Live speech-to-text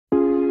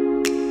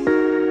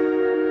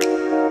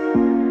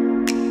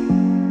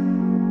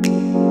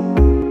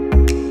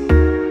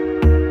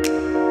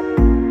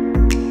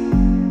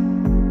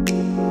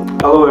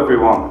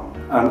everyone,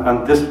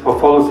 and this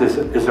what follows this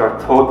is our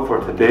thought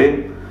for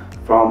today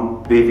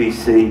from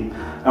BVC,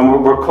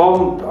 and we're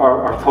calling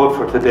our thought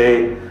for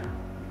today,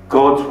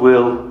 God's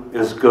will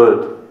is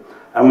good.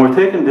 And we're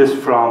taking this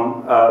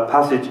from a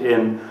passage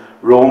in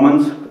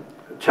Romans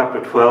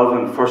chapter 12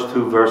 and the first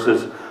two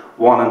verses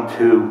 1 and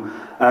 2.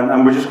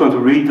 And we're just going to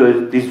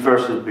read these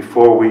verses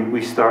before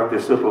we start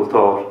this little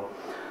thought.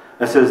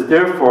 It says,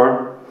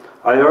 "Therefore,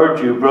 I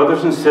urge you,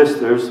 brothers and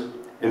sisters,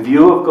 in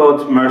view of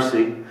God's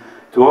mercy,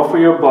 to offer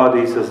your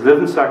bodies as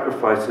living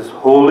sacrifices,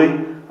 holy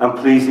and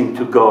pleasing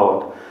to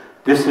God.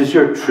 This is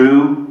your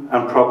true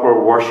and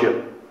proper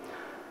worship.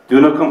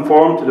 Do not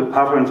conform to the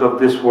patterns of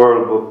this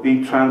world, but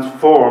be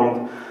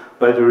transformed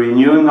by the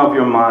renewing of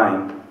your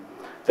mind,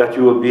 that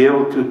you will be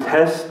able to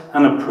test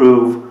and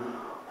approve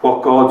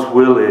what God's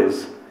will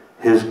is,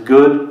 His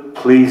good,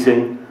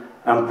 pleasing,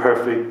 and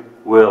perfect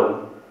will."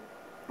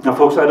 Now,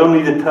 folks, I don't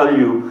need to tell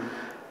you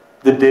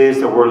the days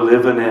that we're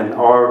living in,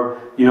 or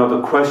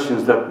the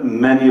questions that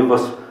many of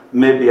us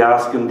may be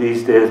asking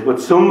these days. But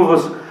some of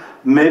us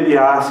may be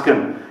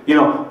asking,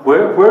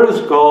 where is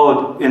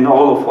God in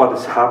all of what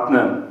is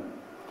happening?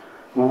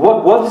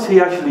 What is He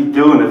actually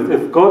doing?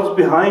 If God's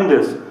behind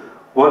this,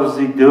 what is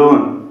He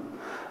doing?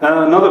 And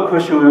another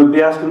question we would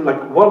be asking,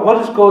 what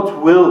is God's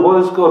will?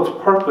 What is God's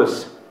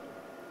purpose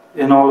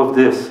in all of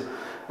this?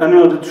 And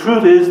the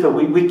truth is that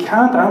we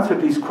can't answer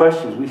these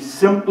questions. We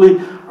simply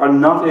are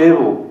not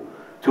able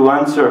to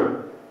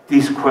answer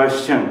these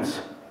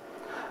questions.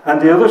 And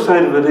the other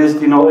side of it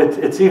is,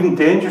 it's even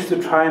dangerous to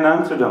try and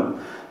answer them,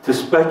 to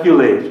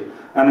speculate.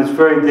 And it's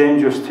very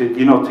dangerous to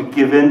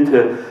give in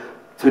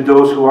to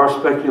those who are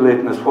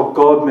speculating as what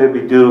God may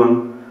be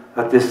doing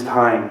at this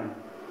time.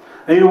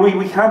 And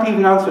we can't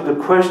even answer the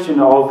question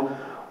of,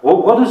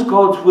 what is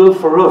God's will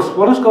for us?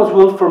 What is God's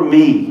will for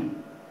me?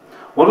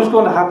 What is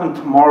going to happen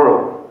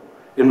tomorrow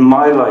in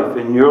my life,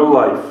 in your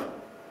life,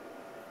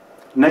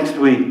 next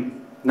week,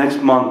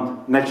 next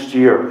month, next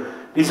year?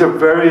 These are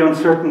very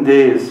uncertain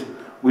days.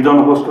 We don't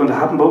know what's going to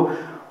happen, but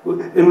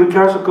in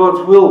regards to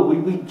God's will,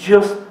 we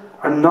just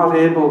are not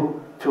able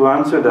to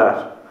answer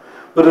that.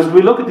 But as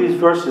we look at these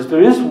verses,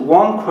 there is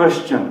one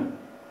question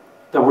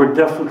that we're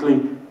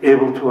definitely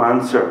able to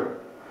answer.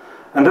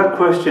 And that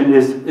question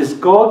is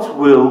God's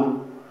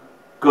will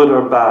good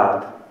or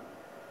bad?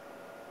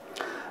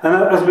 And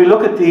as we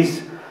look at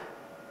these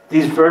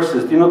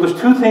verses,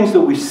 there's two things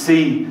that we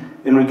see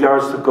in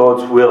regards to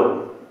God's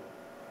will.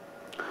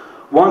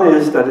 One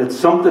is that it's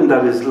something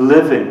that is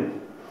living.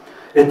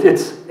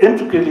 It's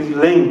intricately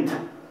linked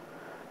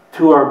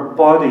to our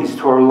bodies,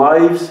 to our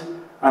lives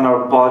and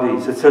our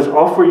bodies. It says,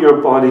 offer your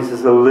bodies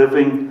as a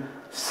living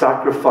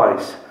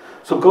sacrifice.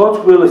 So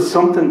God's will is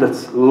something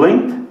that's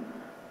linked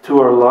to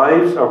our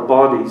lives, our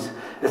bodies.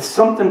 It's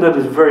something that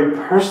is very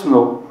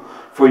personal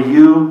for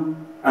you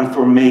and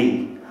for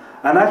me.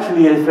 And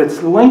actually, if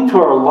it's linked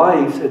to our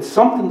lives, it's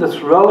something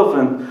that's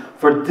relevant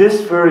for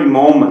this very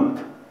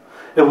moment.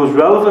 It was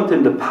relevant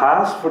in the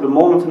past, for the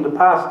moments in the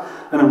past,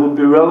 and it will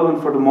be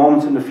relevant for the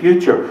moments in the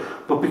future.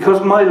 But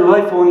because my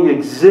life only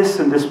exists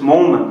in this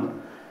moment,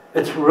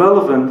 it's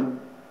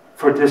relevant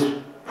for this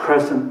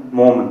present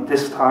moment,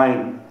 this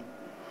time.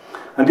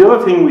 And the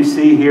other thing we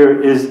see here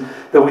is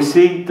that we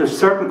see there's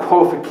certain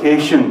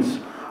qualifications,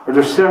 or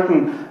there's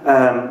certain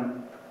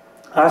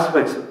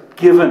aspects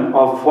given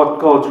of what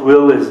God's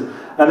will is.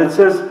 And it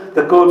says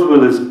that God's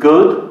will is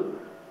good,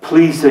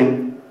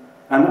 pleasing,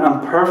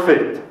 and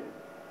perfect.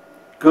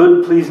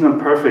 Good, pleasing,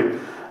 and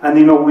perfect. And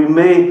we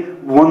may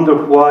wonder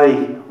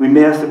why. We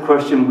may ask the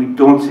question, we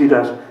don't see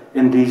that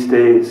in these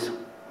days.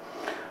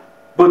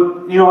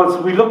 But, as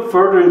we look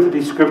further into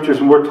these scriptures,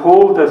 and we're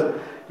told that,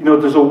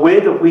 there's a way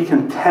that we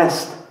can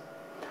test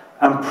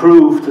and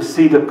prove to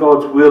see that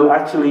God's will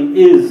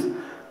actually is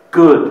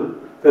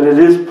good, that it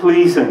is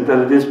pleasing, that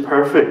it is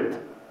perfect.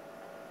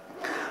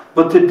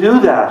 But to do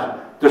that,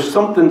 there's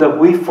something that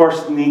we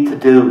first need to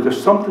do.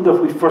 There's something that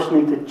we first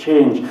need to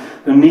change.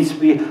 There needs to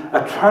be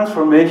a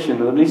transformation.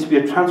 There needs to be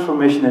a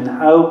transformation in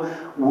how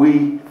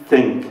we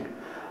think.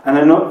 And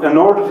in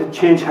order to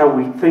change how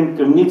we think,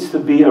 there needs to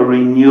be a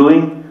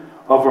renewing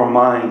of our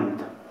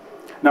mind.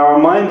 Now, our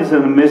mind is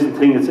an amazing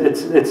thing.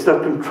 It's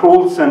that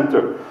control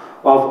center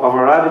of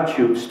our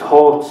attitudes,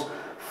 thoughts,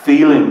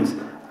 feelings,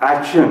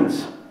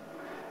 actions.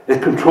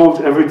 It controls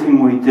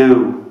everything we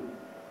do.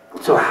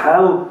 So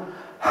how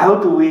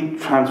do we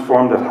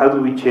transform that? How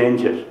do we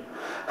change it?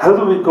 How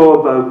do we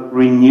go about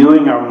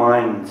renewing our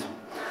minds?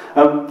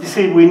 You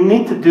see, we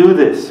need to do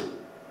this.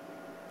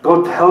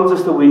 God tells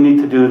us that we need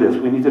to do this.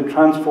 We need to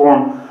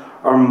transform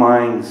our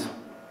minds.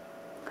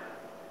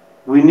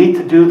 We need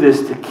to do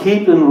this to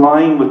keep in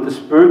line with the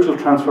spiritual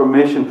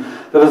transformation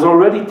that has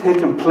already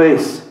taken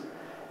place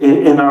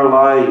in our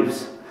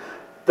lives.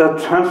 That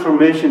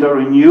transformation, that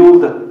renewal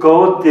that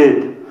God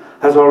did,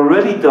 has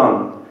already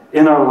done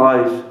in our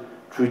lives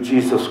through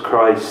Jesus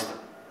Christ.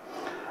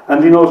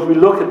 And as we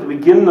look at the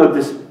beginning of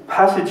this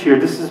passage here,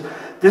 this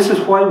is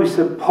why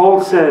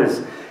Paul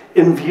says,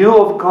 in view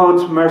of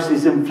God's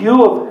mercies, in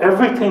view of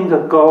everything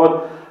that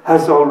God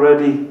has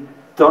already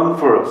done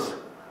for us,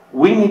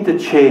 we need to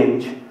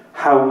change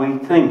how we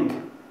think.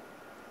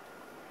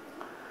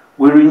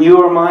 We renew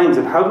our minds.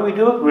 And how do we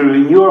do it? We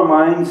renew our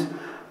minds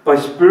by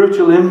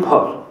spiritual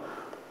input.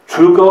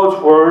 Through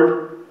God's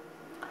Word,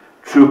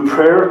 through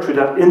prayer, through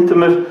that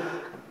intimate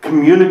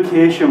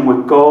communication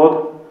with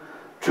God,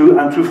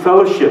 and through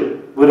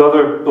fellowship with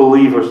other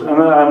believers.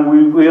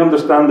 And we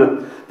understand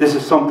that this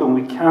is something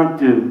we can't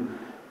do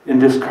in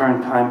this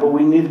current time, but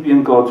we need to be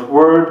in God's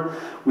Word.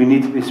 We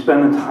need to be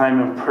spending time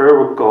in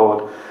prayer with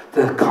God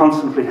to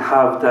constantly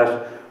have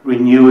that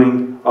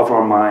renewing of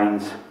our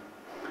minds.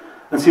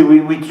 And see,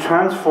 we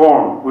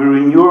transform, we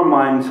renew our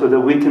minds so that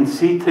we can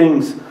see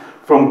things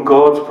from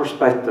God's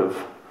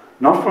perspective,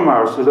 not from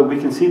ours, so that we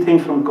can see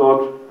things from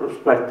God's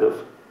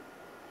perspective.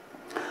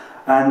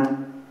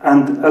 And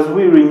as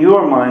we renew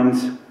our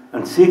minds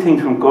and see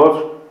things from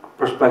God's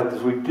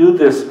perspective, we do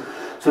this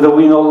so that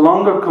we no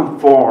longer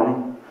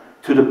conform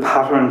to the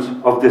patterns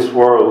of this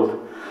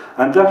world.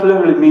 And that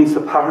literally means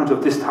the patterns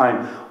of this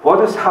time.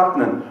 What is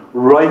happening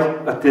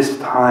right at this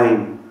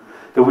time?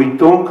 That we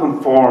don't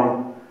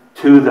conform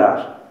to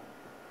that.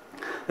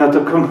 Now,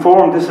 to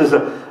conform, this is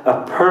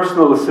a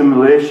personal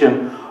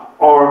assimilation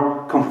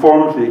or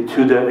conformity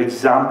to the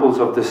examples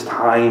of this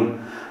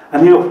time.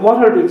 And what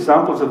are the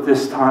examples of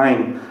this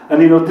time?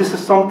 And this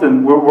is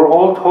something we're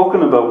all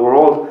talking about, we're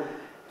all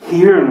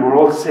hearing, we're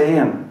all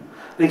saying.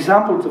 The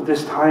examples of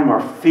this time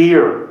are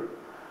fear,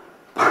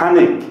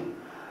 panic,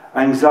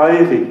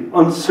 anxiety,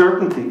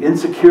 uncertainty,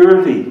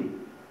 insecurity,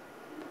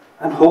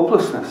 and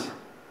hopelessness.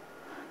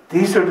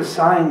 These are the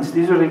signs,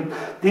 these are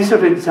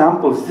the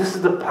examples, this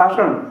is the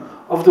pattern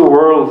of the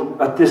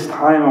world at this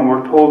time, and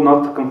we're told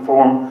not to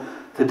conform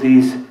to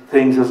these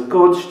things. As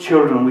God's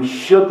children, we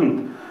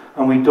shouldn't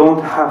and we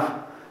don't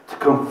have to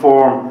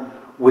conform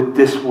with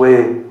this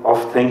way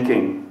of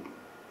thinking.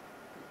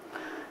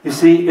 You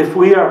see, if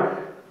we are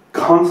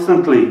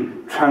constantly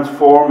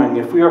transforming,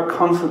 if we are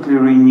constantly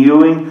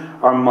renewing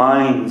our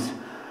minds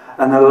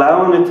and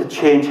allowing it to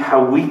change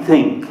how we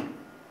think,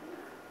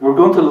 we're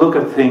going to look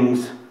at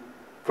things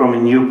from a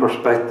new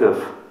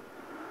perspective.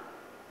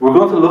 We're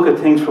going to look at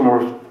things from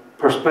a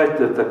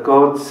perspective that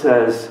God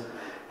says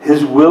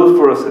His will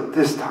for us at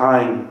this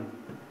time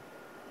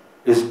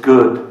is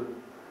good,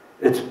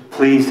 it's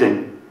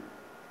pleasing,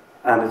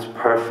 and it's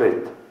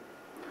perfect.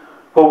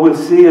 What we'll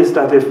see is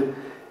that if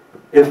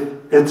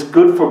it's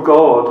good for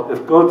God,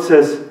 if God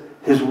says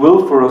His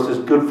will for us is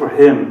good for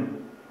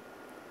Him,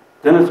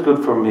 then it's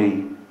good for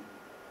me.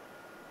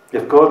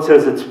 If God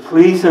says it's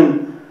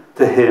pleasing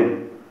to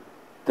Him,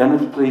 then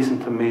it's pleasing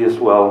to me as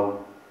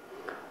well.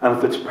 And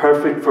if it's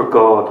perfect for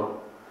God,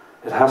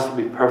 it has to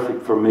be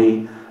perfect for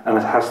me, and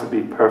it has to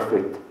be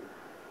perfect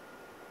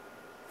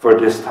for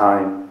this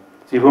time.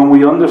 See, when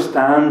we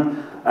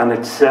understand and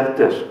accept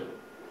it,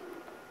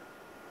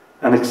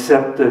 and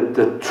accept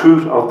the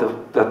truth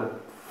of the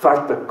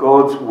fact that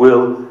God's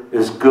will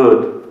is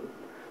good,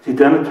 see,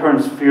 then it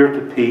turns fear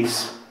to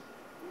peace.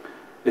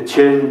 It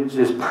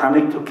changes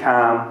panic to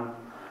calm,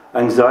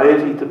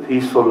 anxiety to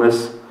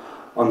peacefulness,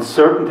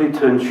 uncertainty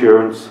to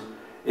assurance,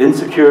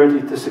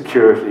 insecurity to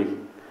security,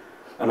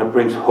 and it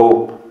brings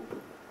hope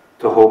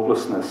to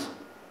hopelessness.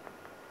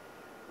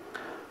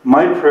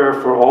 My prayer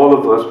for all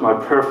of us, my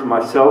prayer for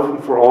myself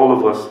and for all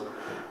of us,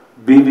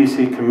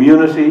 BVC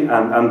community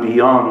and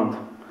beyond,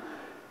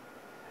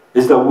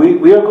 is that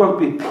we are going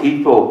to be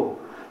people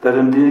that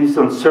in these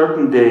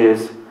uncertain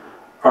days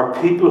are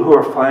people who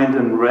are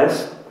finding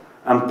rest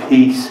and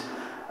peace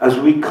as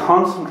we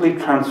constantly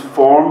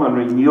transform and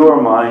renew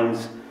our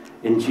minds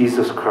in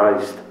Jesus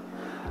Christ.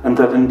 And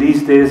that in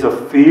these days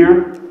of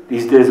fear,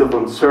 these days of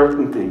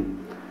uncertainty,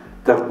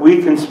 that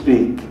we can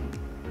speak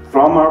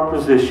from our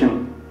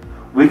position,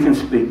 we can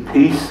speak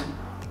peace,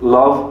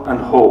 love and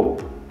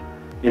hope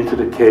into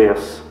the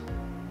chaos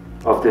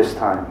of this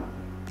time.